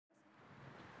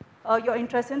Your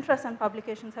interests and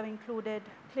publications have included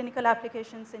clinical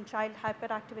applications in child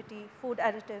hyperactivity, food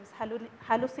additives,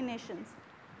 hallucinations,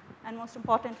 and most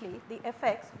importantly, the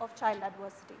effects of child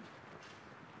adversity.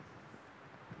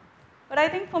 But I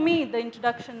think for me, the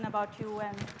introduction about you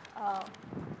and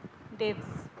Dave's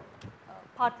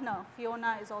partner,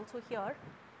 Fiona, is also here,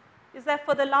 is that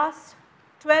for the last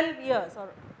 12 years, or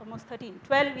almost 13,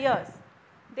 12 years,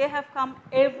 they have come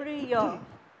every year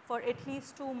for at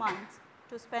least 2 months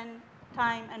to spend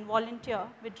time and volunteer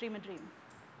with Dream a Dream.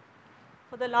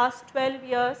 For the last 12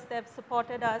 years, they have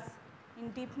supported us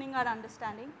in deepening our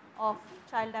understanding of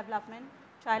child development,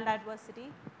 child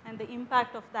adversity, and the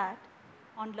impact of that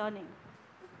on learning.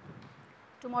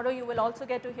 Tomorrow, you will also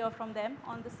get to hear from them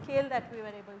on the scale that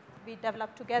we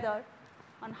developed together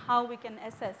on how we can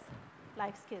assess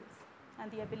life skills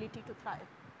and the ability to thrive.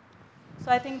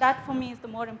 So I think that for me is the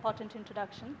more important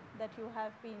introduction, that you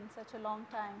have been such a long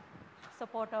time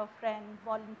supporter, friend,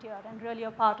 volunteer, and really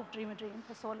a part of Dream a Dream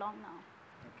for so long now.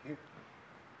 Thank you.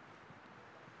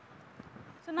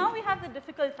 So now we have the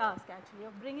difficult task, actually,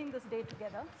 of bringing this day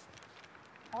together.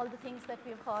 All the things that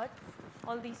we've heard,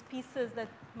 all these pieces that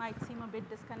might seem a bit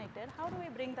disconnected, how do we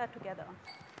bring that together?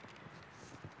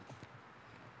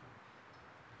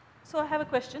 So I have a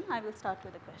question. I will start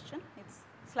with a question. It's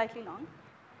slightly long.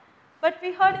 But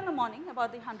we heard in the morning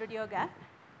about the 100-year gap,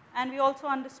 and we also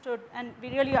understood, and we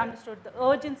really understood the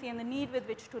urgency and the need with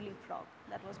which to leapfrog.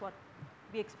 That was what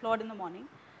we explored in the morning.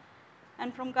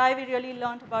 And from Guy, we really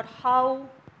learned about how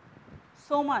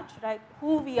so much, right,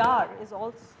 who we are is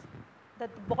also, that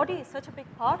the body is such a big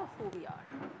part of who we are.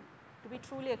 Do we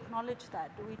truly acknowledge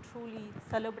that? Do we truly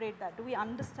celebrate that? Do we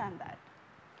understand that?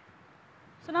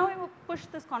 So now we will push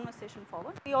this conversation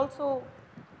forward. We also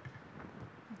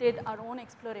did our own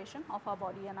exploration of our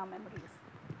body and our memories.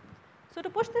 So to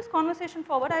push this conversation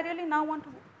forward, I really now want to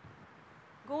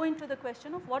go into the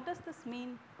question of what does this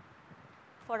mean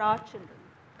for our children?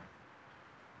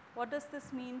 What does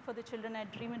this mean for the children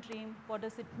at Dream a Dream? What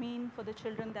does it mean for the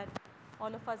children that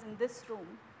all of us in this room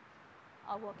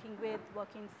are working with,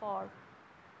 working for,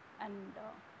 and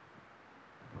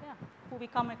yeah, who we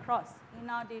come across in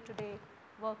our day-to-day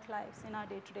work lives, in our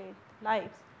day-to-day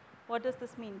lives? What does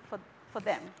this mean for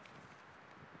them?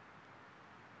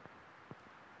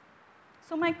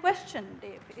 So my question,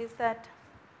 Dave, is that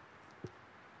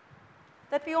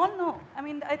we all know, I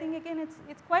mean, I think again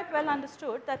it's quite well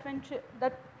understood that when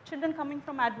children coming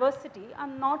from adversity are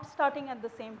not starting at the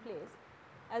same place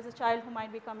as a child who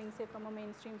might be coming, say, from a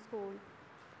mainstream school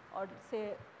or,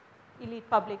 say, elite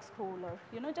public school, or,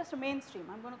 you know, just a mainstream.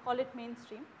 I'm going to call it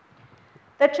mainstream.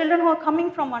 That children who are coming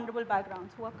from vulnerable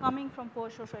backgrounds, who are coming from poor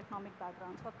socioeconomic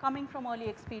backgrounds, who are coming from early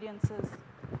experiences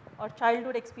or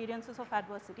childhood experiences of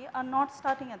adversity are not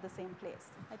starting at the same place.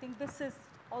 I think this is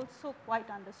also quite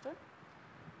understood.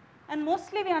 And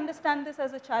mostly we understand this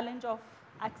as a challenge of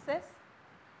access.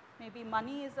 Maybe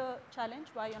money is a challenge,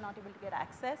 why you're not able to get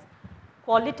access.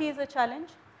 Quality is a challenge.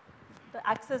 The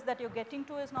access that you're getting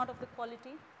to is not of the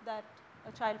quality that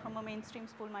a child from a mainstream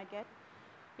school might get.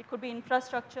 It could be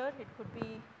infrastructure, it could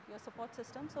be your support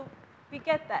system. So we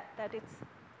get that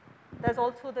there's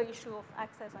also the issue of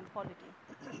access and quality.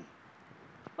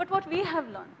 But what we have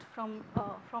learned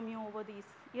from you over these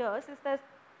years is that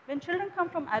when children come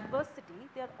from adversity,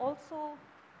 they are also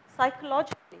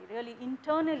psychologically, really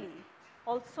internally,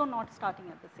 also not starting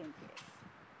at the same place.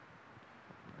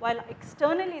 While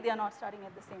externally they are not starting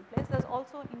at the same place, there's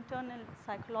also internal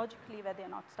psychologically where they are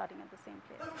not starting at the same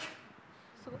place.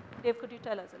 So Dave, could you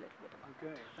tell us a little bit about that?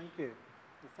 Okay, thank you.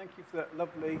 Well, thank you for that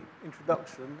lovely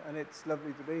introduction, and it's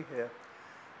lovely to be here.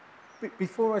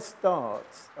 Before I start,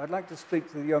 I'd like to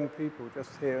speak to the young people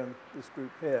just here in this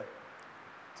group here.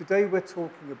 Today we're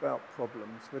talking about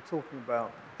problems, we're talking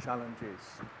about challenges.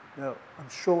 Now, I'm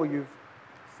sure you've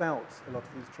felt a lot of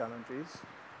these challenges,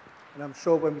 and I'm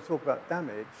sure when we talk about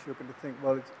damage, you're going to think,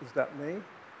 well, is that me?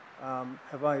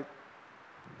 Have I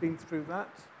been through that?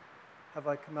 Have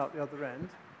I come out the other end?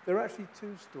 There are actually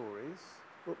two stories.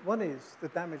 But one is the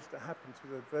damage that happens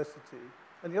with adversity,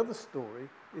 and the other story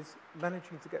is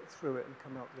managing to get through it and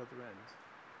come out the other end.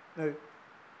 Now,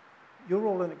 you're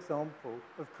all an example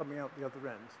of coming out the other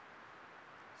end.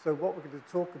 So what we're going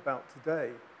to talk about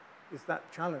today is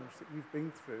that challenge that you've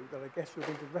been through, that I guess you're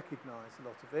going to recognize a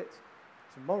lot of it.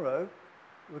 Tomorrow,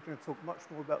 we're going to talk much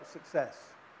more about success.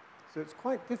 So it's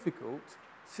quite difficult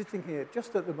sitting here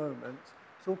just at the moment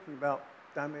talking about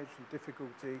damage and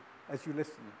difficulty as you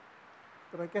listen.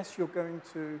 But I guess you're going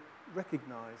to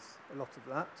recognize a lot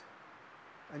of that,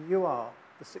 and you are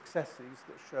the successes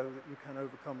that show that you can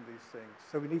overcome these things.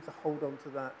 So we need to hold on to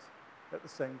that at the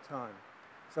same time.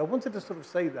 So I wanted to sort of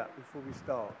say that before we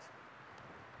start.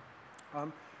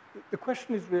 The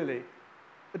question is really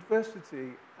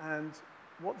adversity and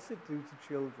what does it do to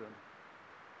children?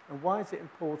 And why is it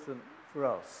important for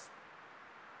us?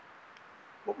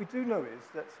 What we do know is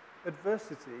that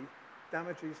adversity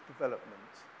damages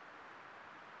development.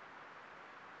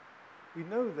 We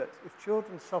know that if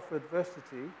children suffer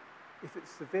adversity, if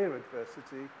it's severe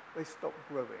adversity, they stop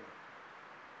growing.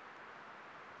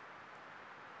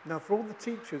 Now, for all the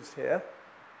teachers here,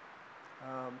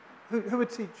 who are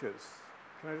teachers?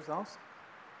 Can I just ask?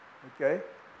 Okay.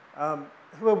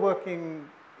 Who are working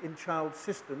in child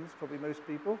systems? Probably most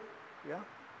people. Yeah?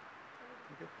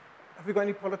 Okay. Have we got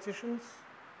any politicians?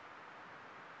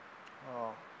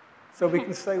 Oh. So we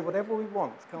can say whatever we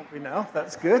want, can't we now?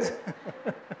 That's good.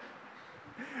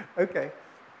 Okay.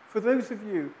 For those of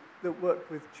you that work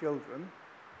with children,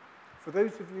 for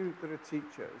those of you that are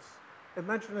teachers,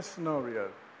 imagine a scenario.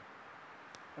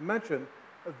 Imagine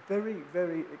a very,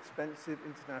 very expensive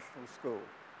international school.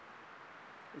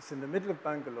 It's in the middle of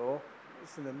Bangalore,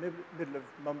 it's in the middle of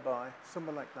Mumbai,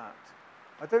 somewhere like that.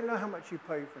 I don't know how much you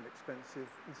pay for an expensive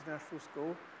international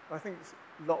school, but I think it's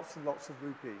lots and lots of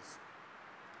rupees.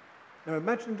 Now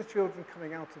imagine the children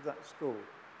coming out of that school.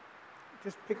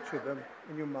 Just picture them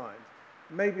in your mind.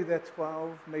 Maybe they're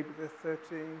 12, maybe they're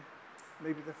 13,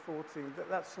 maybe they're 14,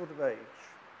 that sort of age.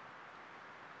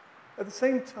 At the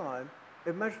same time,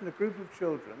 imagine a group of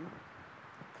children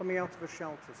coming out of a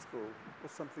shelter school or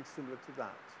something similar to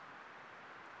that.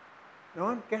 Now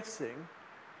I'm guessing,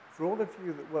 for all of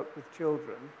you that work with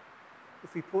children,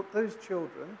 if we put those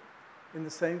children in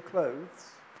the same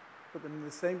clothes, put them in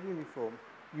the same uniform,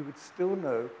 you would still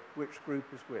know which group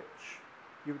is which.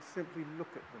 You would simply look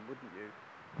at them, wouldn't you?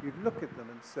 You'd look at them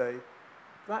and say,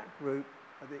 that group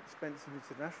are the expensive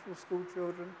international school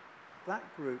children, that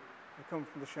group have come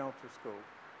from the shelter school.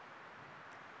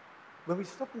 When we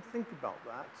stop and think about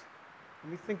that,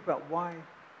 and we think about why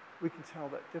we can tell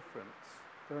that difference,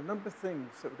 there are a number of things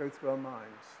that go through our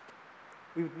minds.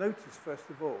 We would notice, first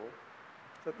of all,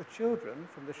 that the children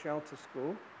from the shelter school,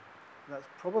 and that's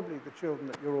probably the children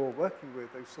that you're all working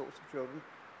with, those sorts of children,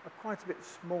 are quite a bit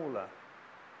smaller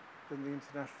than the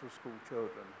international school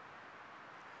children.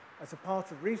 As a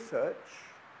part of research,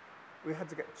 we had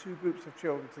to get two groups of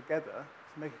children together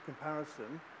to make a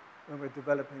comparison when we're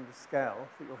developing the scale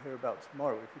that you'll hear about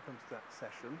tomorrow if you come to that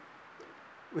session.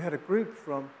 We had a group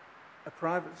from a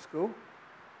private school,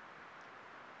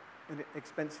 an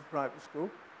expensive private school,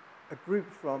 a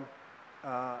group from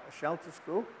a shelter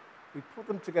school. We put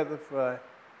them together for a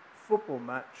football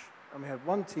match, and we had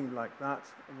one team like that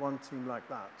and one team like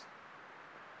that.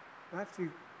 And actually,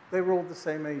 they were all the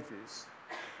same ages.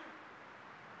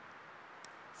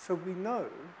 So we know,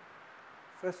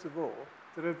 first of all,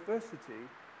 that adversity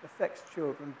affects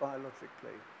children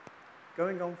biologically.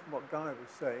 Going on from what Guy was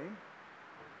saying,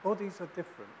 bodies are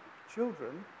different.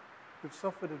 Children who've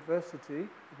suffered adversity,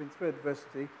 who've been through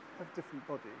adversity, have different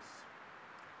bodies.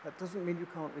 That doesn't mean you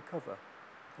can't recover,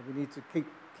 and we need to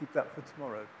keep that for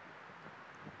tomorrow.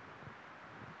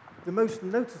 The most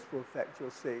noticeable effect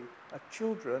you'll see are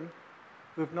children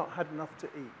who have not had enough to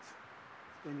eat.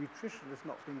 Their nutrition has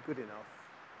not been good enough.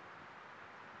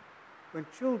 When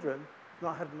children have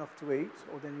not had enough to eat,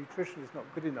 or their nutrition is not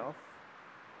good enough,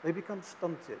 they become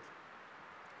stunted.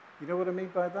 You know what I mean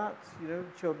by that? You know,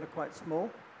 children are quite small,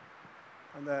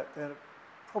 and they're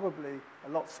probably a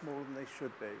lot smaller than they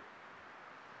should be.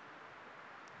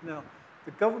 Now,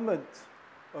 the government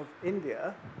of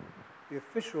India, the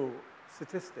official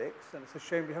statistics, and it's a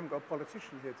shame we haven't got a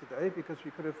politician here today because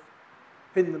we could have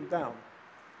pinned them down.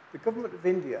 The government of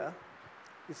India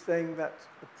is saying that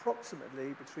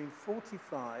approximately between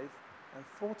 45 and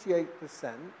 48%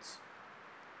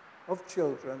 of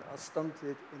children are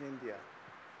stunted in India.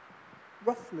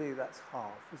 Roughly that's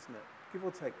half, isn't it? Give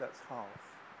or take, that's half.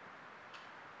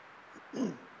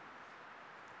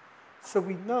 So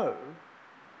we know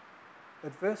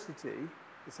adversity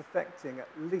is affecting at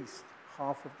least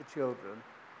half of the children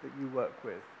that you work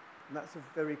with. And that's a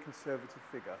very conservative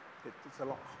figure. It's a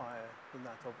lot higher than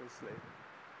that, obviously.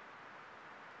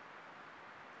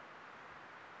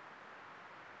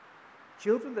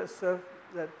 Children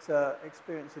that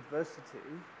experience adversity,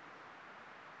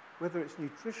 whether it's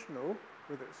nutritional,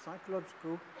 whether it's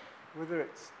psychological, whether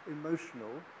it's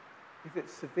emotional, if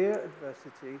it's severe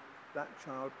adversity, that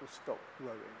child will stop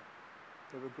growing.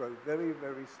 They will grow very,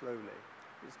 very slowly.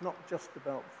 It's not just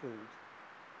about food.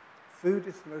 Food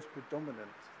is the most predominant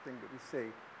thing that we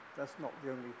see. That's not the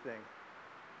only thing.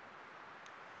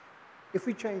 If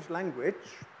we change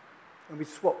language, and we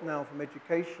swap now from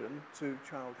education to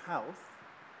child health,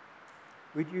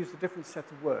 we'd use a different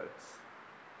set of words.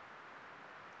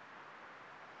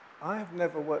 I have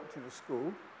never worked in a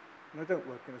school, and I don't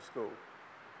work in a school.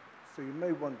 So you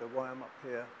may wonder why I'm up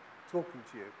here talking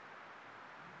to you.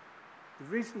 The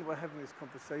reason we're having this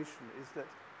conversation is that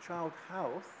child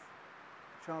health,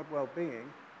 child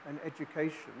well-being, and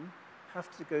education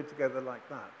have to go together like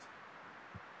that.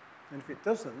 And if it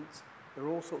doesn't, there are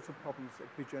all sorts of problems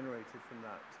that can be generated from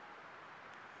that.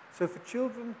 So for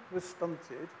children who are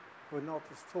stunted, who are not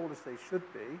as tall as they should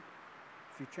be,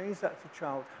 if you change that to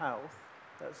child health,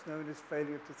 that's known as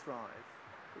failure to thrive.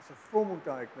 It's a formal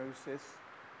diagnosis.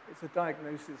 It's a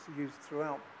diagnosis used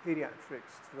throughout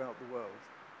pediatrics throughout the world.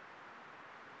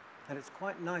 And it's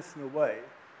quite nice in a way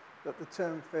that the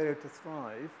term failure to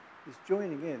thrive is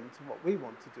joining in to what we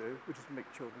want to do, which is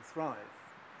make children thrive.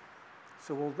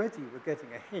 So already we're getting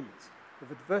a hint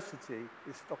of adversity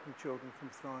is stopping children from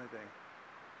thriving.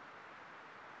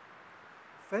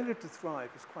 Failure to thrive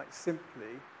is quite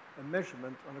simply a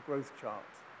measurement on a growth chart.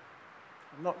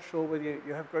 I'm not sure whether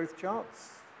you have growth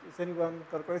charts. Has anyone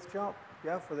got a growth chart?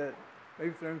 Yeah,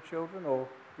 maybe for their own children, or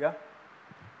yeah?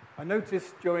 I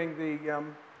noticed during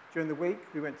the week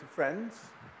we went to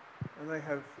Friends, and they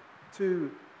have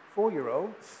 2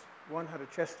 4-year-olds. One had a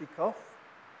chesty cough.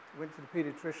 Went to the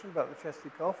paediatrician about the chesty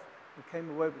cough and came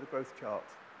away with a growth chart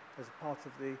as a part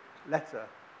of the letter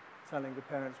telling the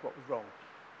parents what was wrong.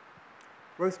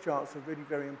 Growth charts are really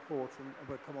very important, and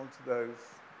we'll come on to those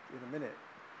in a minute.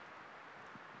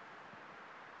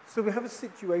 So we have a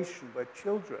situation where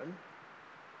children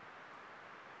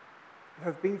who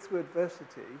have been through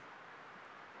adversity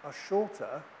are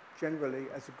shorter, generally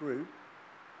as a group,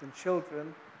 than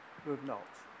children who have not.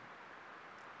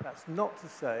 That's not to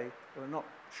say there are not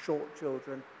short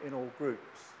children in all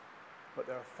groups, but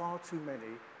there are far too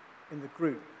many in the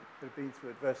group that have been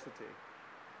through adversity.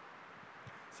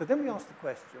 So then we ask the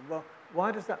question, well,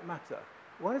 why does that matter?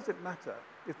 Why does it matter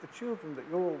if the children that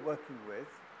you're all working with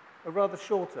are rather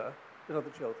shorter than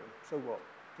other children? So what?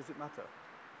 Does it matter?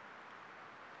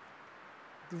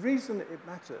 The reason it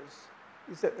matters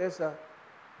is that there's a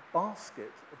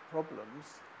basket of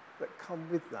problems that come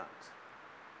with that.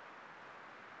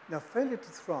 Now, failure to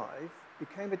thrive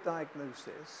became a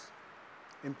diagnosis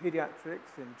in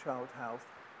pediatrics, in child health,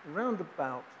 around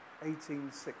about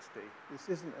 1860. This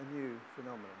isn't a new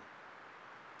phenomenon.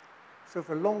 So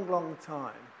for a long, long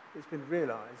time, it's been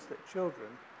realized that children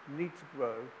need to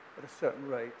grow at a certain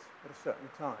rate at a certain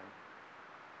time.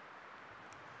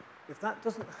 If that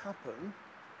doesn't happen,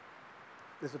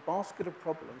 there's a basket of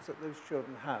problems that those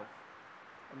children have.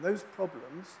 And those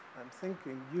problems, I'm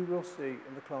thinking, you will see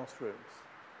in the classrooms.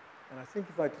 And I think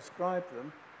if I describe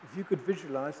them, if you could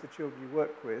visualize the children you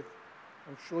work with,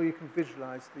 I'm sure you can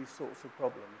visualize these sorts of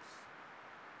problems.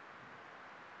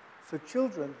 So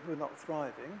children who are not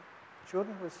thriving,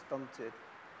 children who are stunted,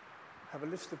 have a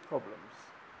list of problems.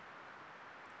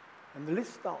 And the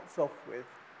list starts off with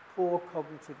poor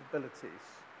cognitive abilities.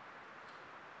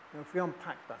 Now, if we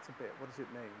unpack that a bit, what does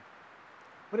it mean?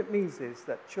 What it means is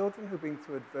that children who've been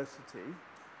through adversity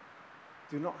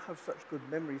do not have such good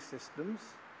memory systems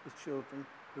as children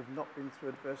who have not been through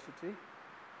adversity.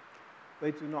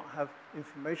 They do not have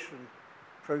information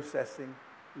processing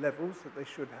levels that they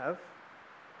should have.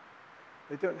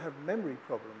 They don't have memory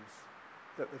problems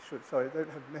that they should, they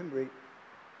don't have memory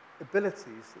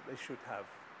abilities that they should have.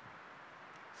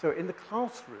 So in the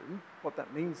classroom, what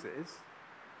that means is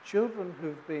children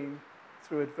who've been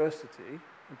through adversity,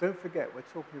 and don't forget, we're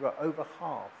talking about over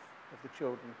half of the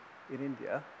children in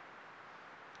India,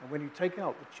 and when you take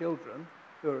out the children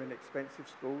who are in expensive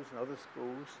schools and other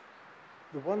schools,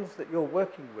 the ones that you're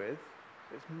working with,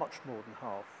 it's much more than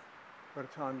half by the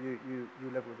time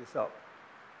you level this up.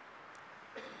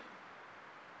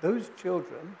 Those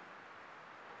children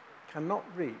cannot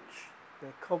reach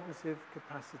their cognitive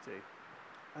capacity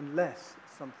unless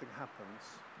something happens.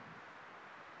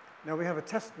 Now, we have a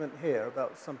testament here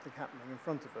about something happening in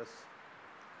front of us.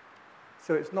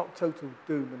 So it's not total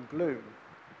doom and gloom.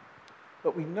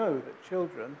 But we know that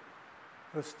children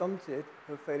who are stunted,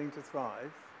 who are failing to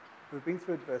thrive, who have been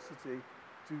through adversity,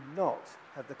 do not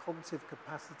have the cognitive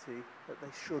capacity that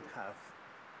they should have.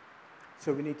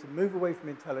 So we need to move away from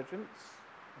intelligence.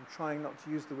 I'm trying not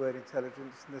to use the word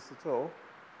intelligence in this at all.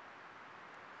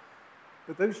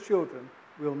 But those children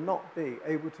will not be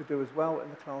able to do as well in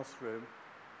the classroom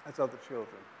as other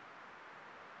children.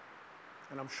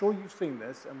 And I'm sure you've seen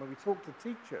this, and when we talk to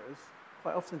teachers,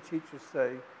 quite often teachers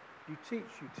say, you teach,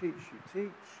 you teach, you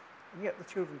teach, and yet the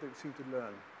children don't seem to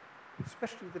learn,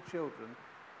 especially the children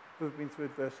who have been through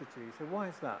adversity. So why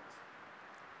is that?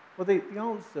 Well, the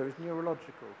answer is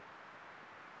neurological.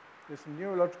 There's some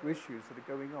neurological issues that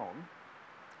are going on,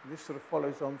 and this sort of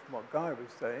follows on from what Guy was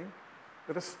saying,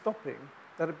 that are stopping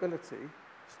that ability,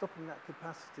 stopping that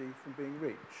capacity from being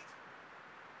reached.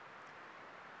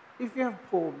 If you have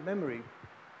poor memory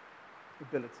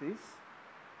abilities,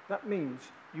 that means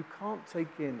you can't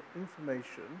take in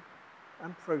information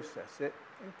and process it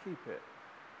and keep it.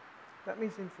 That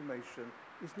means information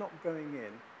is not going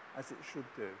in as it should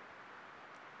do.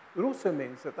 It also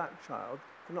means that that child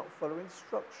cannot follow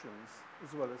instructions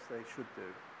as well as they should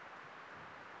do.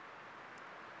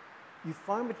 You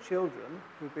find with children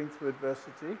who have been through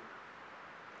adversity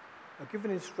are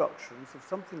given instructions of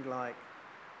something like,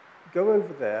 go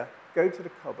over there, go to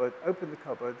the cupboard, open the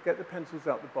cupboard, get the pencils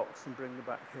out the box and bring them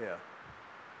back here.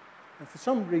 And for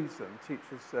some reason,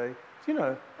 teachers say, do you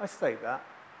know, I say that,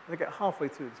 and they get halfway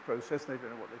through this process and they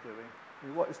don't know what they're doing. I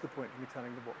mean, what is the point of me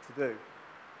telling them what to do?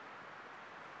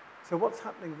 So what's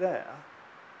happening there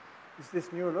is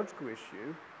this neurological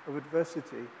issue of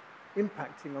adversity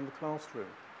impacting on the classroom.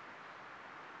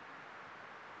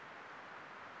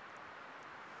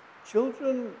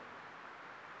 Children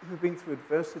who've been through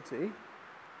adversity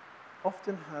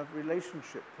often have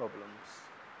relationship problems.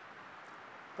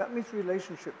 That means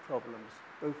relationship problems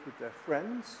both with their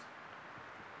friends,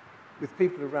 with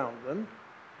people around them,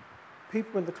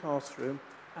 people in the classroom,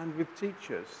 and with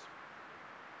teachers.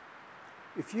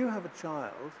 If you have a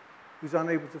child who's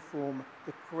unable to form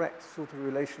the correct sort of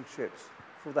relationships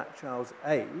for that child's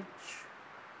age,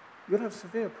 you'll have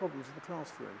severe problems in the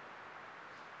classroom.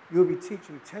 You'll be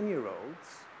teaching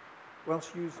 10-year-olds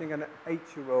whilst using an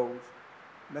 8-year-old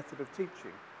method of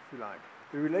teaching, if you like.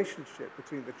 The relationship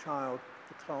between the child,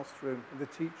 the classroom, and the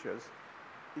teachers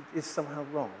is somehow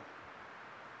wrong.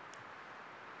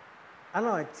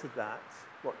 Allied to that,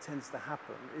 what tends to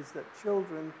happen is that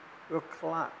children will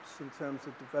collapse in terms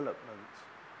of development.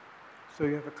 So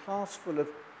you have a class full of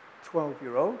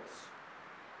 12-year-olds.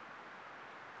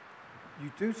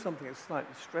 You do something that's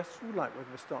slightly stressful, like we're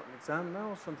going to start an exam now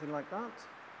or something like that,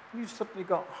 and you've suddenly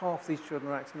got half these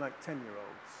children are acting like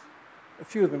 10-year-olds. A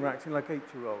few of them are acting like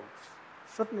 8-year-olds.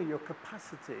 Suddenly your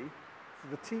capacity for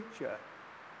the teacher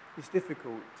is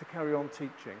difficult to carry on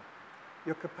teaching.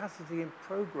 Your capacity in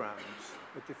programs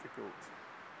are difficult.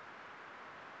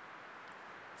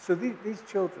 So these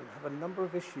children have a number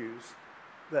of issues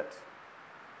that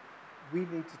we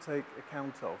need to take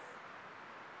account of.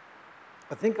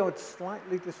 I think I would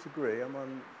slightly disagree. I'm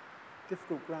on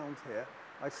difficult ground here.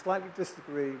 I slightly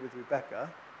disagree with Rebecca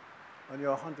on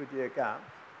your 100-year gap.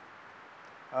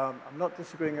 I'm not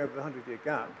disagreeing over the 100-year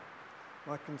gap.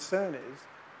 My concern is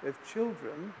if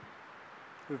children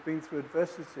who have been through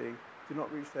adversity do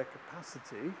not reach their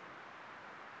capacity,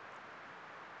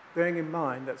 bearing in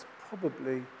mind that's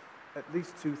probably at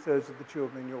least 2/3 of the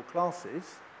children in your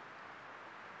classes,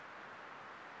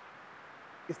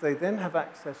 if they then have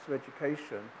access to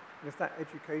education, and if that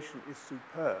education is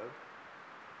superb,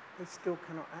 they still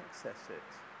cannot access it.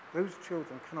 Those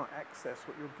children cannot access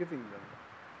what you're giving them.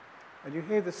 And you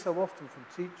hear this so often from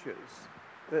teachers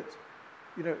that,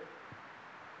 you know,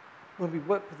 when we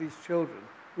work with these children,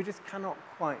 we just cannot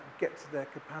quite get to their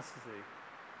capacity.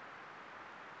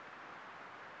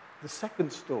 The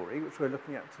second story, which we're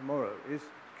looking at tomorrow, is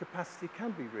capacity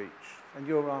can be reached, and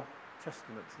you're our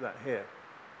testament to that here.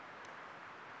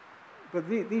 But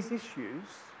these issues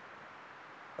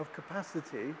of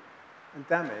capacity and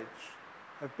damage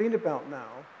have been about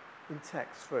now in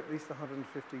text for at least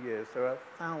 150 years. There are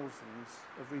thousands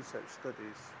of research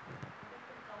studies.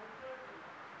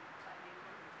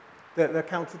 They're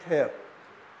counted here.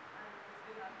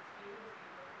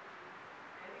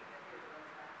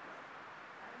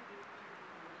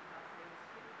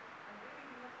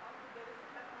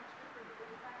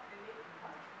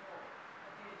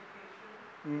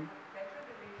 Mm.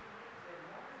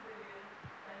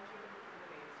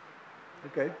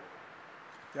 Okay.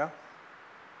 Yeah.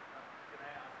 Can I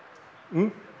ask Mm?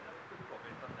 just a quick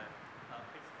comment on that?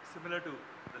 It's similar to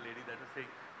the lady that was saying.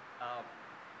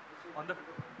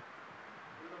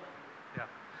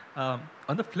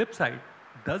 On the flip side,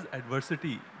 does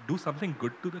adversity do something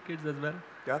good to the kids as well?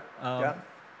 Yeah. Yeah.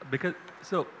 Because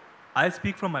so, I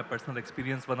speak from my personal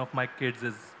experience. One of my kids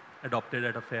is adopted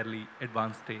at a fairly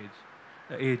advanced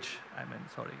age.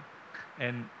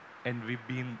 And we've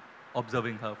been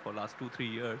observing her for the last 2-3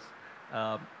 years.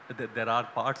 There are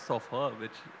parts of her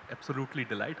which absolutely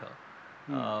delight her.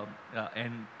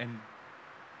 And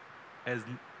as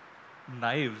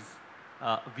knives,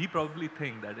 we probably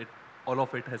think that all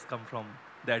of it has come from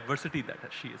the adversity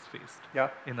that she has faced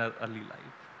in her early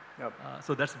life. Yep.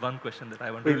 So that's one question that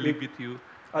I want to leave with you.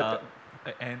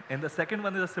 And the second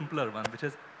one is a simpler one, which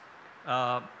is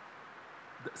the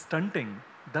stunting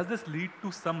Does this lead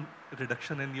to some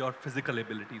reduction in your physical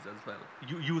abilities as well?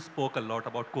 You spoke a lot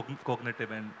about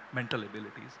cognitive and mental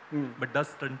abilities, but does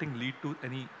stunting lead to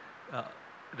any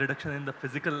reduction in the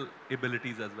physical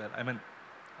abilities as well? I mean,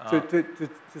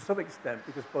 to some extent,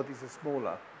 because bodies are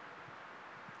smaller.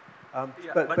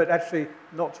 Yeah, but actually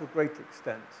not to a great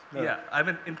extent. No. Yeah, I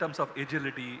mean, in terms of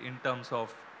agility, in terms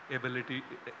of ability,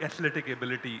 athletic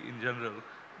ability in general,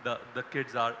 the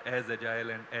kids are as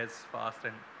agile and as fast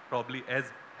and probably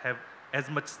have as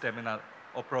much stamina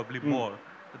or probably more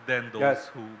than those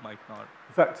who might not.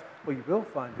 In fact, what you will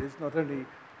find is not only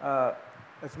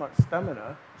as much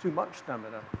stamina, too much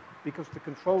stamina, because the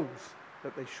controls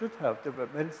that they should have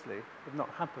developmentally have not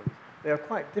happened. They are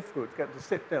quite difficult to get them to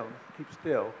sit down, keep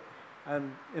still,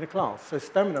 and in a class. So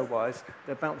stamina-wise,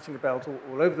 they're bouncing about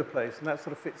all over the place, and that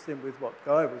sort of fits in with what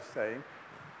Guy was saying.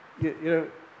 You know,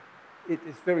 it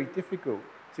is very difficult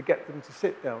to get them to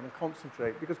sit down and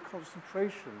concentrate, because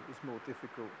concentration is more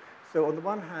difficult. So on the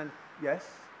one hand, yes,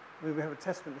 I mean, we have a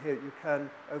testament here that you can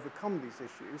overcome these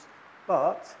issues,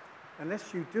 but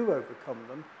unless you do overcome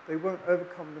them, they won't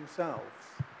overcome themselves.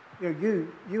 You know,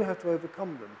 you have to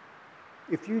overcome them.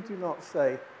 If you do not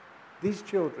say, these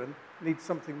children need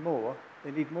something more,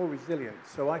 they need more resilience,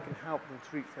 so I can help them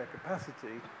to reach their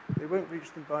capacity, they won't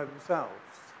reach them by themselves.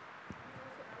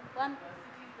 One.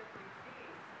 Adversities that they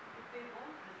face, if they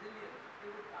weren't resilient, they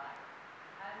would die.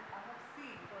 And I have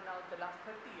seen for now the last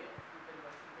 30 years we've been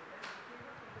working with them, the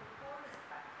children from the poorest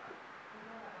background, who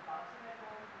don't have a bathroom at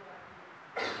home, who have to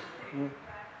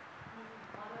whose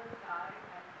mothers died,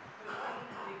 and 13,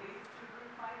 they raised children,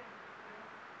 five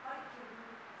children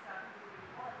starting to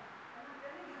grade 1. And I'm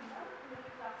telling you, none of the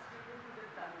middle class children could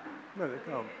have done that. No, they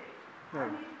can't. They did it. No.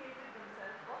 Uneducated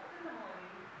themselves, worked in the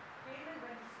morning, came and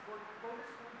went to school, go to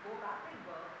school, go back and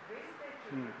work, raise their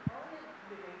children, earn a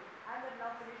living, and then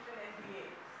now finish an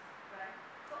MBA. Right?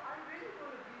 So I'm really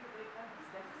going to agree with it. And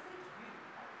this deficit view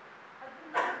has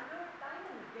been countered time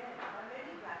and again by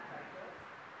many black writers,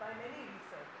 by many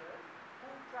researchers who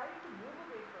tried to move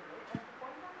away from it and to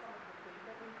point out some of the things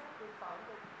that in fact they found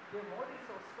that they're more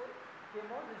resourceful, they're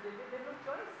more resilient, they have no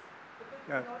choice. Because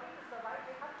in order to survive,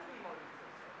 they have to be more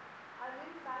resourceful. And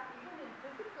in fact, even in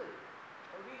physical,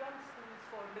 we run schools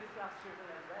for middle-class children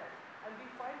as well. And we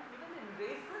find even in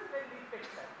races when we pick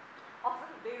them, often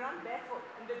they run barefoot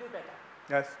and they do better.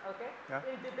 Yes. Okay? Yeah.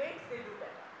 In debates, they do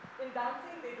better. In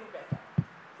dancing, they do better.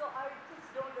 So I just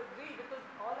don't agree because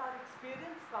all our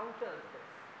experience counters this.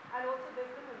 And also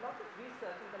there's been a lot of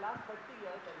research in the last 30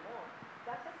 years and more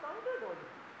that has countered all of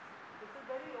these. This is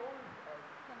very old.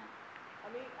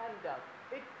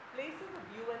 It places a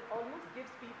view and almost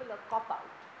gives people a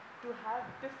cop-out to have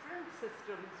different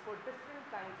systems for different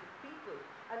kinds of people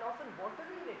and often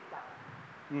watering it down,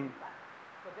 in fact,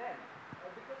 for them.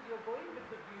 Because you're going with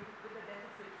the view, with the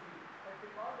deficit view, that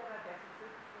because there are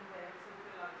deficits in their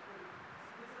sociological,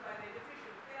 this is why they're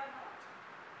deficient. They are not.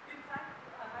 In fact,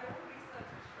 my own research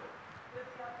has shown that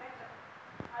they are better.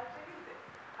 I'll tell you this.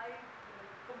 I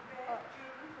compare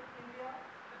children from India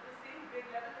with the same grade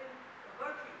level in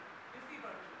Berkeley. You see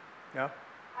Berkeley. Yeah.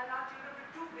 And our children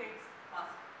with 2 grades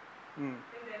faster in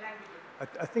their language.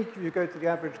 I think if you go to the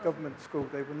average government school,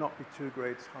 they will not be 2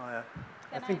 grades higher.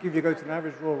 I think if you go to an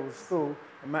average rural school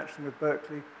and match them with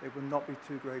Berkeley, they will not be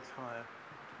 2 grades higher.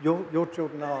 Your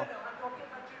children are. No, I'm talking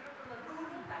about children from a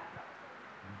rural background.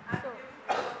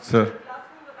 Sir.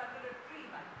 Classrooms are considered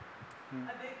free, man.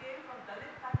 And they came from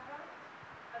Dalit background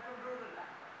and from rural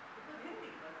background. Because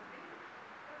Hindi versus English.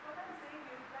 But what I'm saying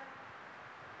is that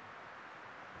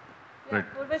Right.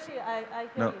 Urvashi, I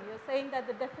hear you. You're saying that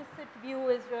the deficit view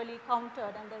is really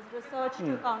countered and there's research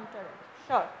to counter it.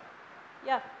 Sure.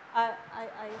 Yeah,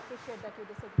 I appreciate that you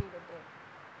disagree with Dave.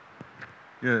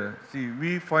 Yeah, see,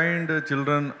 we find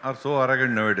children are so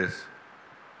arrogant nowadays.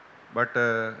 But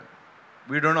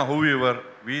we don't know who we were.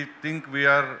 We think we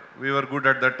were good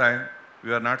at that time.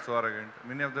 We are not so arrogant.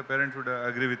 Many of the parents would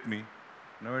agree with me.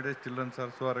 Nowadays, children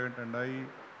are so arrogant, and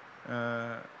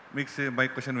I mix my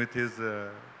question with his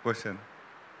question.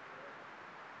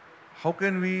 How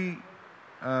can we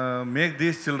make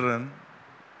these children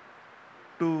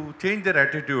to change their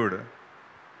attitude?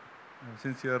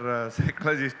 Since you are a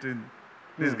psychologist,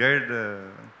 please guide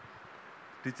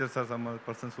teachers or some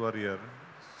persons who are here,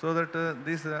 so that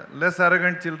these less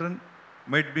arrogant children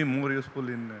might be more useful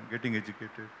in getting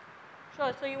educated.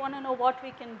 Sure, so you want to know what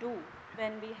we can do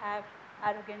when we have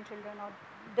arrogant children or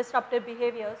disruptive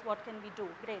behaviors, what can we do?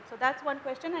 Great, so that's one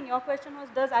question, and your question was,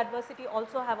 does adversity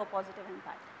also have a positive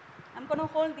impact? I'm going to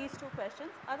hold these 2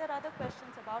 questions. Are there other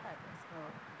questions about adversity?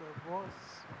 There was.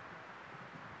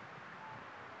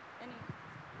 Any?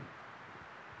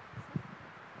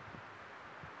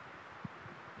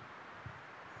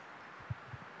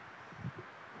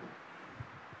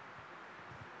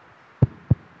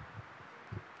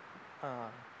 Uh,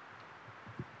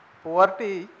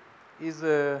 Poverty is,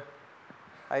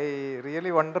 I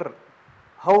really wonder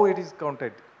how it is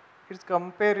counted. It's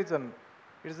comparison.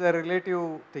 It's a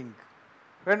relative thing.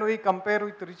 When we compare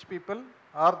with rich people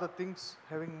or the things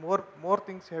having more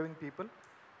things having people,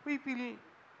 we feel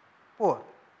poor.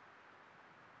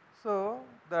 So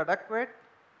the adequate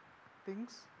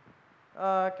things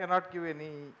cannot give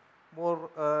any more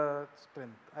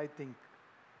strength, I think.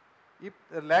 If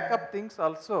the lack of things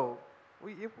also,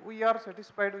 if we are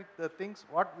satisfied with the things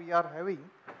what we are having,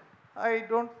 I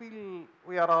don't feel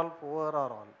we are all poor or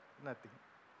all nothing.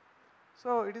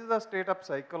 So it is the state of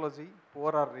psychology,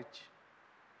 poor or rich.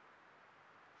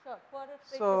 Sure, poor or rich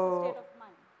is a So state of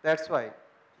mind. that's why.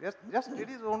 Just it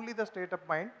is only the state of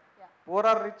mind. Yeah. Poor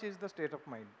or rich is the state of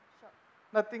mind. Sure.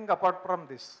 Nothing apart from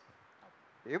this.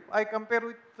 If I compare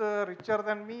with richer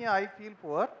than me, I feel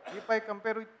poor. If I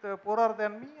compare with poorer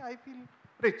than me, I feel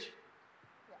rich.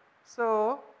 Yeah.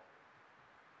 So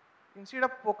instead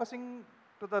of focusing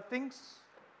to the things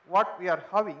what we are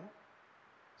having,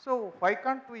 so why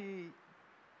can't we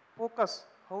focus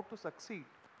how to succeed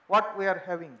what we are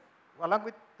having along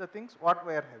with the things what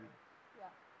we are having. Yeah.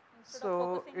 Instead So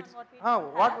of focusing it's on what we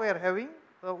don't what have. we are having,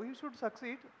 we should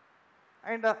succeed.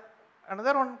 And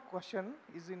another one question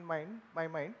is in my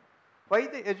mind, why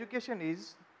the education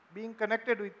is being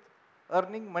connected with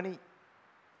earning money,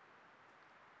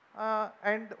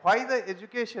 and why the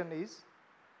education is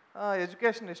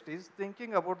educationist is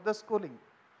thinking about the schooling,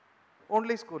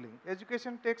 only schooling.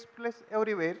 Education takes place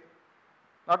everywhere,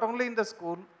 not only in the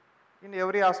school, in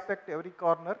every aspect, every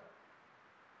corner.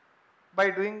 By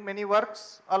doing many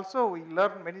works, also we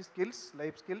learn many skills,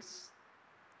 life skills,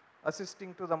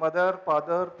 assisting to the mother,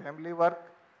 father, family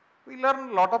work. We learn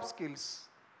a lot of skills.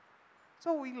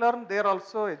 So we learn there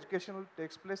also, education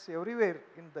takes place everywhere,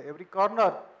 in the every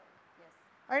corner. Yes.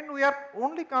 And we are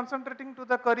only concentrating to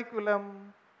the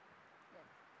curriculum, Yes.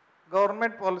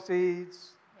 government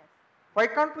policies. Yes. Why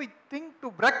can't we think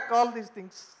to break all these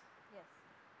things? Yes.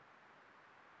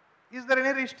 Is there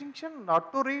any restriction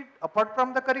not to read apart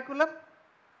from the curriculum?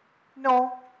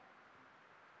 No.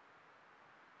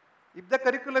 If the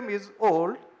curriculum is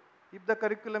old, if the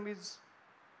curriculum is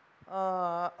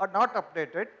not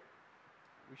updated,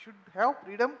 we should have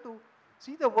freedom to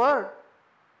see the world.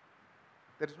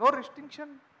 There is no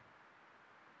restriction.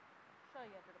 Sure,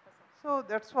 yeah, Professor. So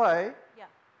that's why Yeah.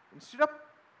 instead of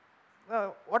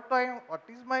what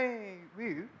is my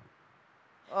view,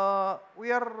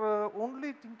 we are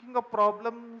only thinking of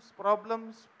problems.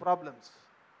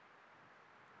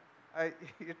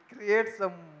 It creates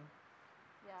some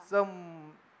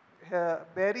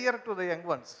barrier to the young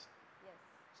ones. Yes.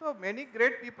 So many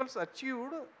great peoples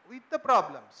achieved with the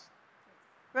problems.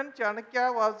 When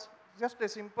Chanakya was just a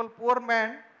simple poor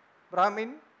man,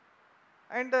 Brahmin,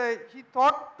 and he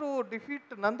thought to defeat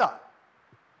Nanda.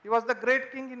 He was the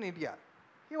great king in India.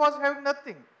 He was having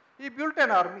nothing. He built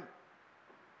an army.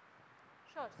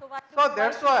 Sure. So why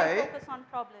That's should we why focus on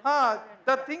problems?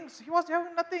 the things, he was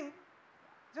having nothing.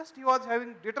 Just he was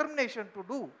having determination to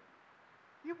do.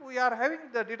 If we are having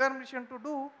the determination to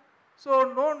do, so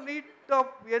no need of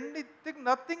anything,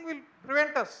 nothing will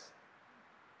prevent us.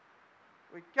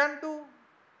 We can do.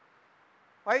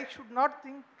 Why should not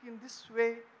think in this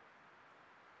way?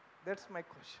 That's my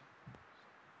question.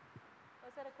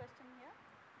 Was there a question here?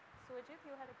 Sujit,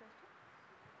 you had a question?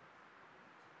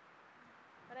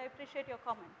 But I appreciate your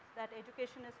comment that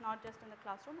education is not just in the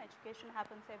classroom, education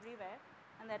happens everywhere,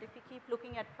 and that if we keep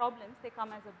looking at problems, they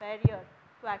come as a barrier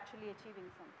to actually achieving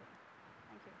something.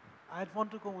 Thank you. I'd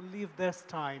want to go only if there's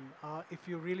time, if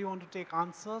you really want to take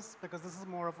answers, because this is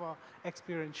more of a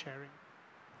experience sharing.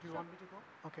 Do you want me to go?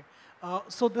 Okay.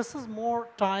 So this is more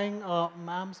tying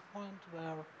ma'am's point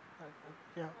where,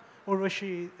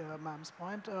 Urvashi ma'am's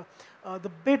point. The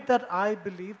bit that I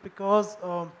believe, because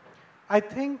I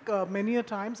think many a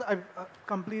times I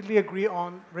completely agree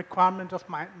on requirement of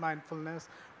mindfulness,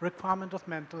 requirement of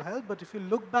mental health, but if you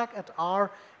look back at our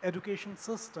education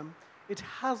system, it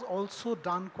has also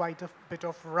done quite a bit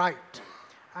of right.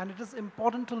 And it is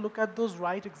important to look at those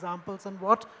right examples and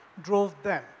what drove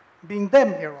them, being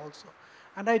them here also.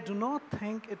 And I do not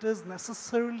think it is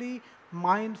necessarily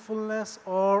mindfulness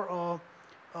or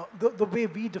the way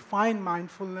we define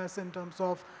mindfulness in terms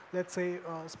of, let's say,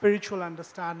 spiritual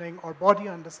understanding or body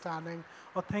understanding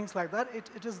or things like that.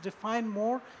 It is defined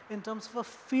more in terms of a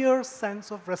fierce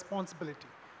sense of responsibility,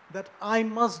 that I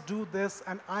must do this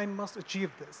and I must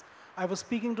achieve this. I was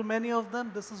speaking to many of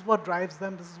them. This is what drives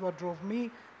them. This is what drove me.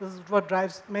 This is what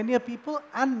drives many people,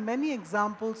 and many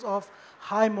examples of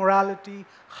high morality,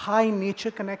 high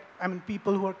nature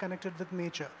people who are connected with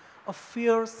nature. a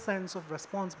fierce sense of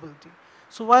responsibility.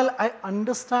 So while I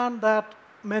understand that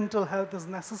mental health is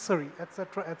necessary,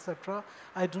 etc.,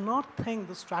 I do not think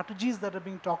the strategies that are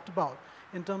being talked about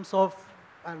in terms of,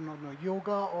 I don't know,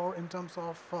 yoga or in terms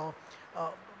of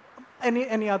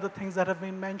any other things that have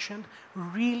been mentioned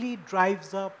really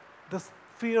drives up this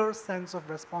fierce sense of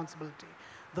responsibility.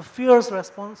 The fierce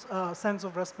sense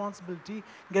of responsibility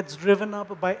gets driven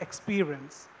up by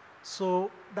experience. So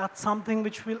that's something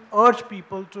which we'll urge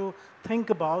people to think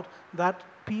about, that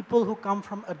people who come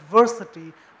from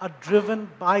adversity are driven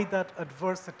by that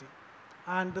adversity.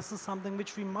 And this is something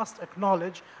which we must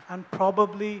acknowledge and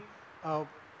probably,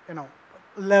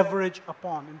 leverage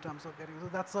upon in terms of getting. So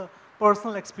that's a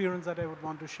personal experience that I would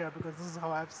want to share, because this is how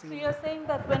I've seen it. So you're saying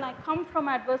that when I come from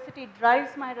adversity, it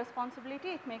drives my responsibility,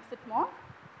 it makes it more?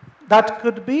 That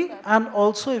could be, and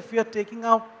also if we are taking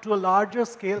out to a larger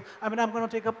scale, I mean, I'm going to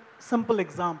take a simple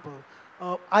example.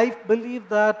 I believe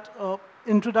that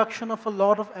introduction of a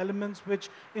lot of elements which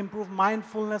improve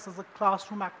mindfulness as a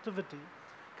classroom activity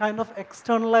kind of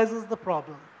externalizes the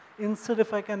problem. Instead,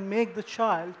 if I can make the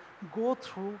child go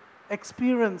through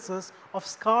experiences of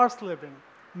scarce living,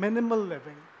 minimal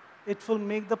living, it will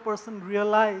make the person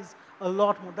realize a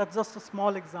lot more. That's just a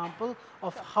small example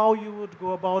of how you would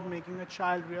go about making a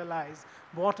child realize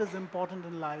what is important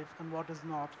in life and what is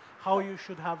not, how you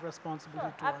should have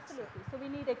responsibility towards it. Absolutely. So we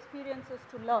need experiences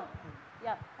to learn.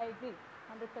 Yeah, I agree,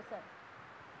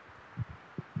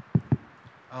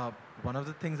 100%. One of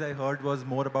the things I heard was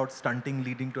more about stunting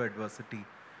leading to adversity.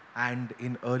 And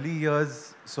in early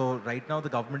years, so right now the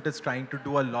government is trying to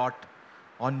do a lot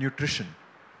on nutrition.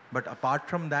 But apart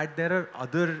from that, there are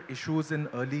other issues in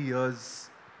early years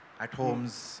at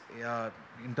homes,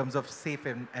 in terms of safe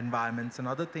environments and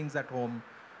other things at home,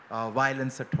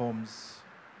 violence at homes,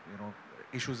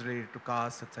 issues related to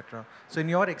caste, etc. So in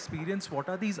your experience, what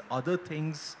are these other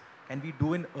things can we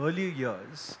do in earlier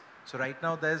years? So right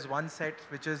now there's one set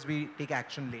which is we take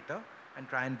action later and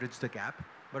try and bridge the gap.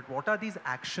 But what are these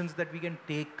actions that we can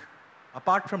take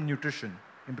apart from nutrition,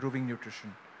 improving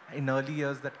nutrition, in early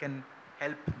years that can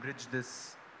help bridge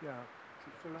this? Yeah.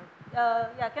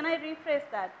 Yeah, can I rephrase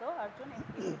that though, Arjun,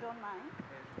 if you don't mind?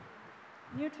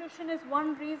 Nutrition is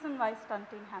one reason why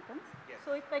stunting happens. Yes.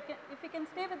 So if we can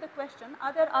stay with the question,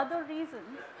 are there other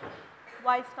reasons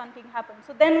why stunting happens?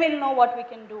 So then we'll know what we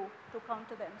can do to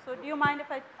counter them. So do you mind if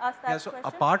I ask that question? Yeah, so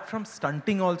apart from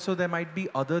stunting also, there might be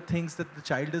other things that the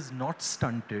child is not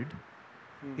stunted.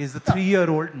 Is the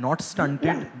 3-year-old not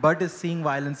stunted, but is seeing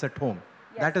violence at home?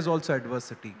 Yes. That is also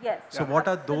adversity. Yes. So what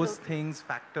are those things,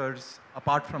 factors,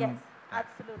 apart from Yes, that?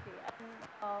 absolutely. And,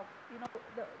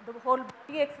 the whole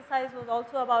body exercise was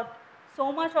also about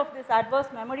so much of these adverse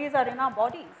memories are in our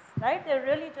bodies, right? They're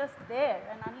really just there.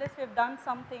 And unless we've done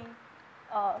something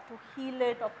to heal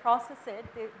it or process it,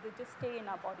 they just stay in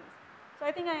our bodies. So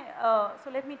I think so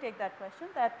let me take that question,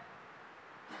 that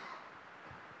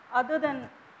other than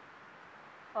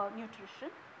nutrition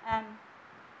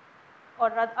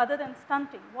or other than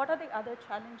stunting, what are the other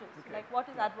challenges? Okay. Like what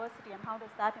is adversity and how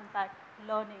does that impact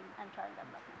learning and child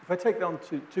development? If I take that on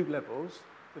two levels,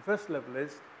 the first level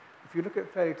is, if you look at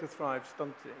failure to thrive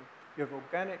stunting, you have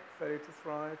organic failure to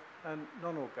thrive and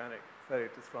non-organic failure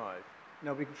to thrive.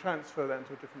 Now we can transfer that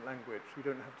into a different language. We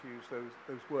don't have to use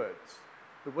those words.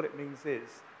 But what it means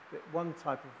is that one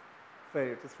type of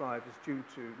failure to thrive is due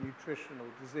to nutrition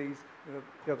or disease,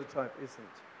 the other type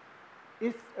isn't.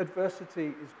 If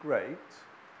adversity is great,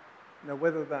 now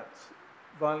whether that's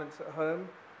violence at home,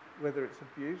 whether it's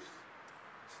abuse,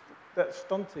 that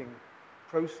stunting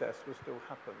process will still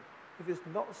happen. If it's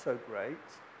not so great,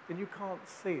 then you can't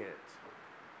see it.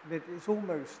 It's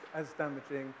almost as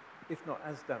damaging, if not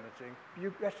as damaging, but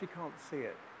you actually can't see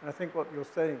it. And I think what you're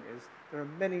saying is there are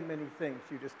many, many things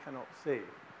you just cannot see.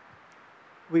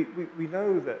 We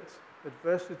know that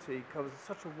adversity covers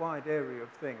such a wide area of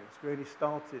things. We only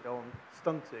started on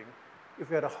stunting. If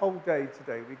we had a whole day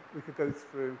today, we could go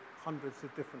through hundreds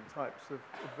of different types of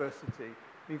adversity.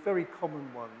 The very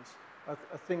common ones are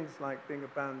things like being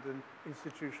abandoned,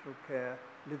 institutional care,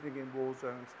 living in war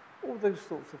zones. All those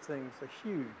sorts of things are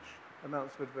huge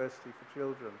amounts of adversity for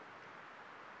children.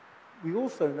 We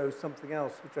also know something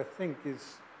else, which I think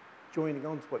is joining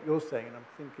on to what you're saying, and I'm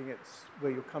thinking it's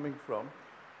where you're coming from,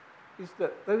 is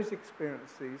that those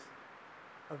experiences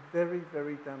are very,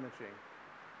 very damaging.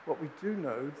 What we do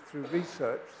know through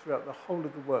research throughout the whole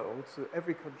of the world, so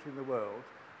every country in the world,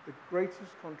 the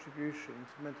greatest contribution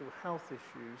to mental health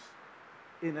issues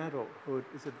in adulthood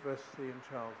is adversity in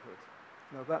childhood.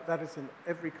 Now that is in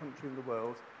every country in the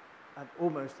world and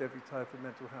almost every type of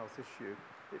mental health issue.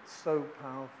 It's so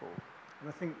powerful. And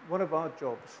I think one of our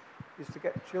jobs is to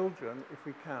get children, if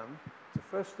we can, to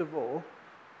first of all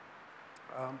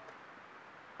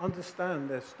understand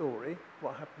their story,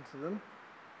 what happened to them,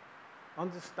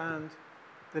 understand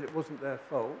that it wasn't their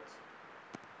fault,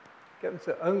 get them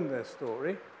to own their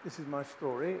story. This is my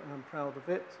story, and I'm proud of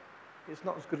it. It's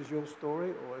not as good as your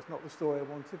story, or it's not the story I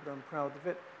wanted, but I'm proud of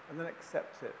it, and then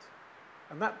accept it.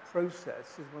 And that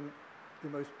process is one of the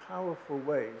most powerful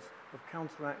ways of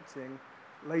counteracting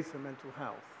later mental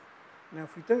health. Now,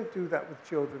 if we don't do that with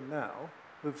children now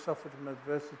who've suffered from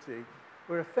adversity,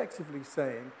 we're effectively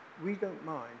saying, we don't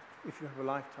mind if you have a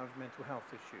lifetime of mental health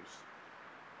issues.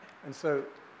 And so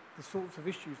the sorts of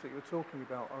issues that you're talking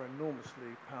about are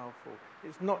enormously powerful.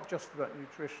 It's not just about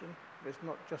nutrition, it's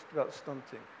not just about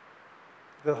stunting.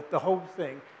 The whole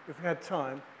thing, if we had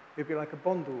time, it'd be like a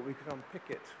bundle, we could unpick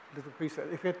it, little piece.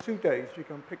 If we had 2 days, we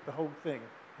could unpick the whole thing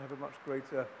and have a much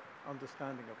greater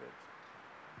understanding of it.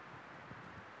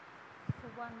 So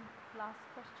one last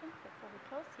question before we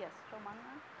close. Yes,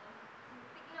 Romana.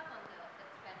 Picking up on the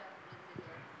thread of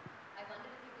resilience, I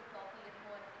wondered if you could talk a little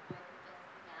more at the point you just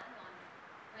began on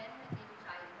when in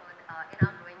childhood, in our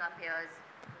growing up years,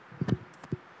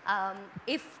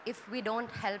 if we don't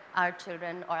help our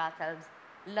children or ourselves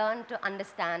learn to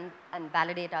understand and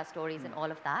validate our stories and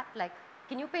all of that, like,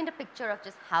 can you paint a picture of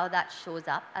just how that shows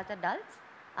up as adults?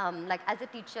 Like, as a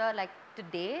teacher, like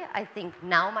today, I think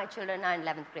now my children are in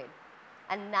 11th grade.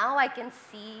 And now I can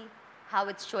see how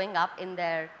it's showing up in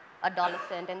their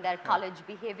adolescent and their college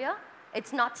behavior.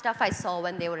 It's not stuff I saw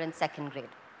when they were in 2nd grade.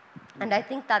 And I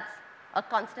think that's a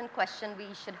constant question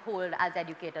we should hold as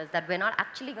educators, that we're not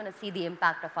actually going to see the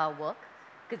impact of our work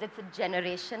because it's a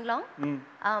generation long.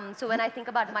 So when I think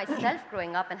about myself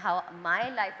growing up and how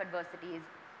my life adversities,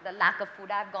 the lack of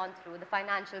food I've gone through, the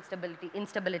financial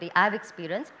instability I've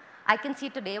experienced, I can see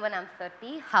today when I'm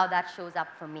 30 how that shows up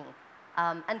for me.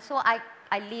 And so I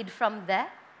lead from there.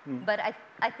 But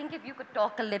I think if you could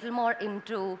talk a little more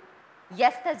into,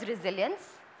 yes, there's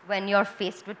resilience when you're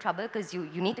faced with trouble because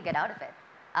you need to get out of it.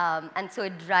 And so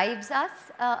it drives us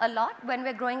a lot when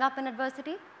we're growing up in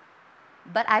adversity.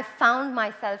 But I found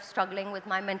myself struggling with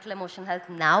my mental emotional health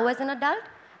now as an adult,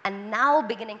 and now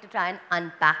beginning to try and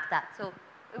unpack that. So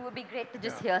it would be great to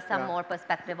just hear some more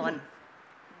perspective on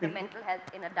the mental health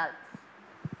in adults.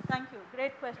 Thank you.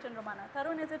 Great question, Romana.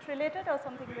 Tarun, is it related or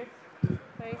something very similar?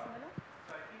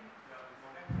 So I think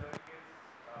what I'm hearing is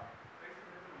very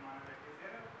similar to Romana.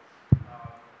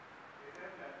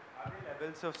 Are there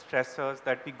levels of stressors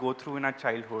that we go through in our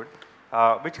childhood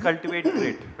which cultivate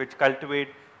grit, which cultivate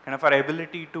kind of our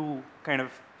ability to kind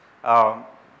of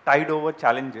tide over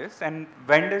challenges? And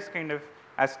when does kind of,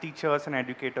 as teachers and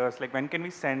educators, like when can we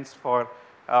sense for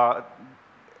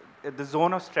the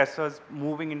zone of stressors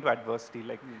moving into adversity?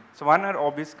 Like, so one are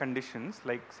obvious conditions,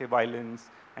 like say violence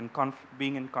and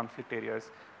being in conflict areas.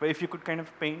 But if you could kind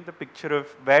of paint the picture of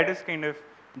where does kind of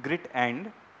grit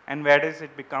end and where does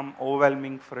it become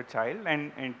overwhelming for a child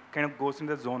and kind of goes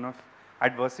into the zone of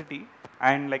adversity.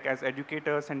 And like as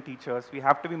educators and teachers, we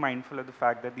have to be mindful of the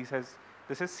fact that this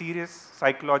has serious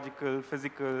psychological,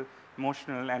 physical,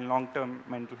 emotional, and long-term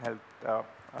mental health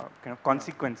kind of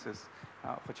consequences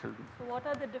for children. So what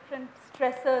are the different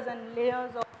stressors and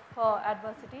layers of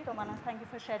adversity? Romana, thank you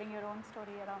for sharing your own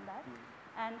story around that.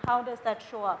 And how does that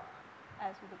show up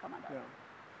as we become adults?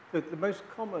 Yeah. The most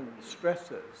common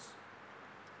stressors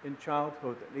in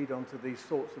childhood that lead on to these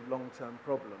sorts of long-term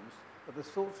problems are the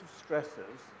sorts of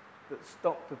stressors that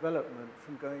stop development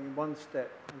from going one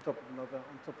step on top of another,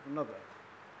 on top of another.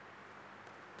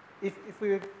 If we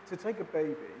were to take a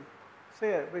baby,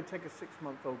 say we take a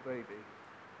 6-month-old baby,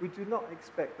 we do not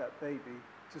expect that baby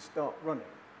to start running.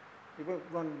 It won't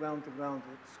run round and round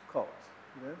its cot,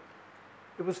 you know.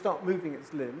 It will start moving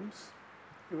its limbs,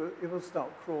 it will start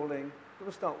crawling, it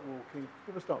will start walking,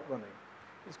 it will start running.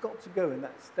 It's got to go in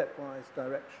that stepwise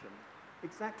direction.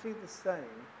 Exactly the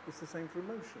same, it's the same for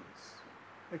emotions.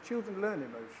 Now, children learn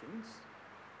emotions.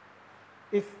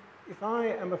 If I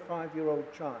am a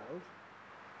 5-year-old child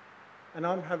and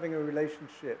I'm having a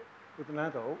relationship with an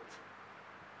adult,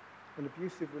 an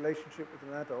abusive relationship with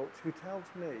an adult who tells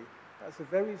me that's a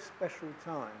very special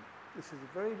time, this is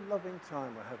a very loving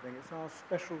time we're having, it's our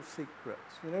special secret.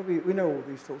 You know, we know all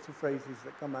these sorts of phrases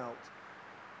that come out.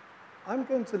 I'm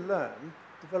going to learn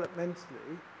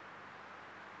developmentally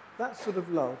that sort of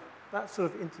love, that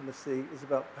sort of intimacy is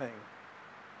about pain.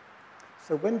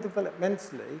 So when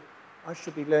developmentally, I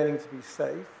should be learning to be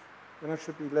safe, when I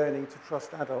should be learning to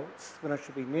trust adults, when I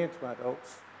should be near to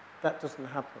adults, that doesn't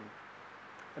happen.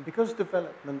 And because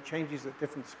development changes at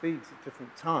different speeds at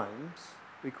different times,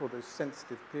 we call those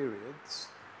sensitive periods,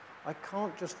 I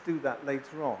can't just do that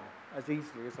later on as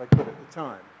easily as I could at the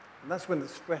time. And that's when the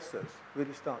stressors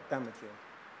really start damaging.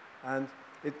 And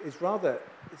it's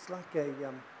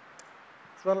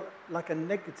like a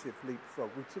negative leapfrog.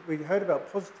 We heard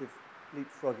about positive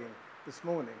leapfrogging this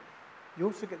morning. You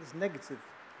also get this negative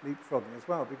leapfrogging as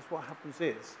well, because what happens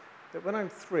is that when I'm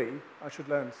 3, I should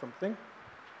learn something,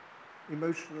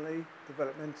 emotionally,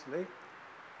 developmentally.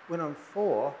 When I'm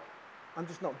 4, I'm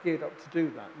just not geared up to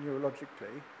do that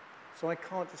neurologically, so I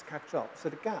can't just catch up. So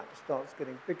the gap starts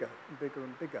getting bigger and bigger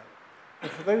and bigger. And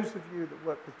for those of you that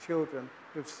work with children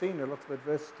who have seen a lot of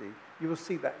adversity, you will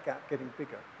see that gap getting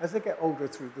bigger. As they get older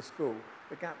through the school,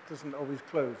 the gap doesn't always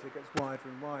close, it gets wider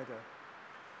and wider.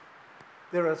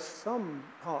 There are some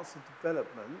parts of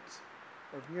development,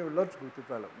 of neurological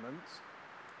development,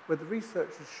 where the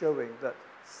research is showing that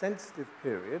sensitive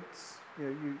periods,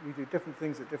 you do different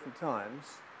things at different times,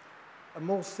 are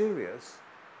more serious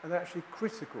and they're actually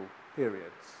critical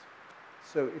periods.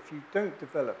 So if you don't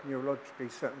develop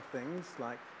neurologically certain things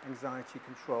like anxiety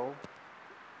control,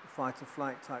 fight and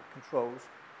flight type controls,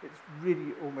 it's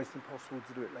really almost impossible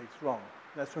to do it later on.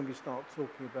 That's when we start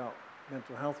talking about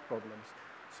mental health problems.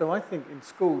 So I think in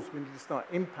schools we need to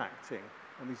start impacting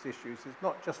on these issues. It's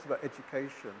not just about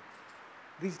education.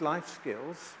 These life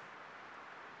skills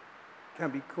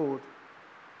can be called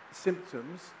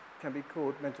symptoms, can be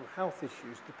called mental health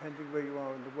issues, depending where you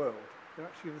are in the world. They're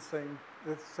actually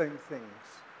they're the same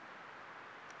things.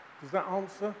 Does that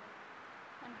answer?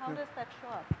 And how does that show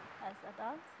up as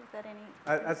adults? Is there any?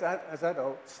 As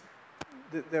adults,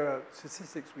 there are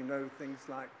statistics we know, things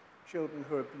like children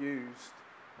who are abused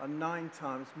are 9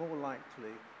 times more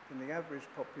likely than the average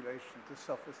population to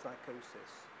suffer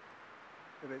psychosis.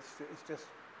 But it's just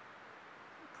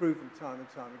proven time and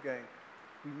time again.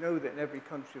 We know that in every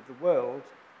country of the world,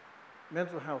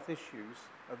 mental health issues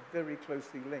are very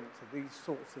closely linked to these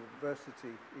sorts of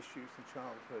adversity issues in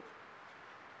childhood.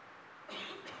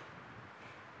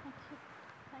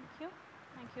 Thank you.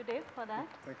 Thank you, Dave, for that.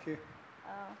 Thank you.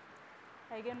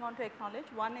 I again want to acknowledge,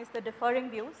 one is the differing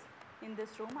views in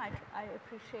this room. I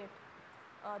appreciate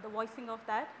the voicing of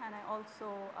that, and I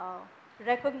also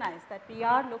recognize that we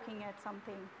are looking at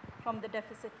something from the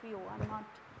deficit view. I'm not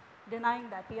denying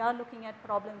that. We are looking at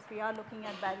problems, we are looking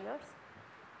at barriers.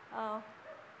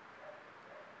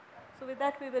 So with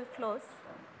that, we will close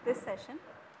this session.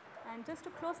 And just to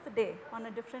close the day on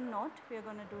a different note, we are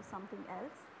going to do something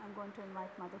else. I'm going to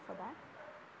invite Mother for that.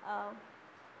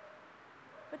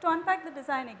 But to unpack the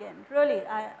design again, really,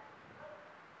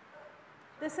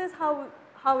 this is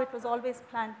how it was always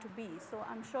planned to be. So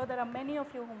I'm sure there are many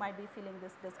of you who might be feeling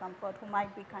this discomfort, who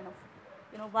might be kind of,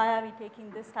 why are we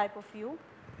taking this type of view?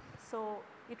 So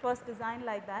it was designed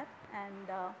like that, and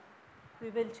we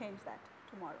will change that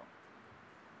tomorrow.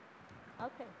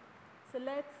 Okay, so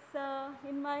let's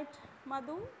invite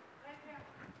Madhu.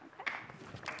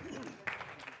 Okay.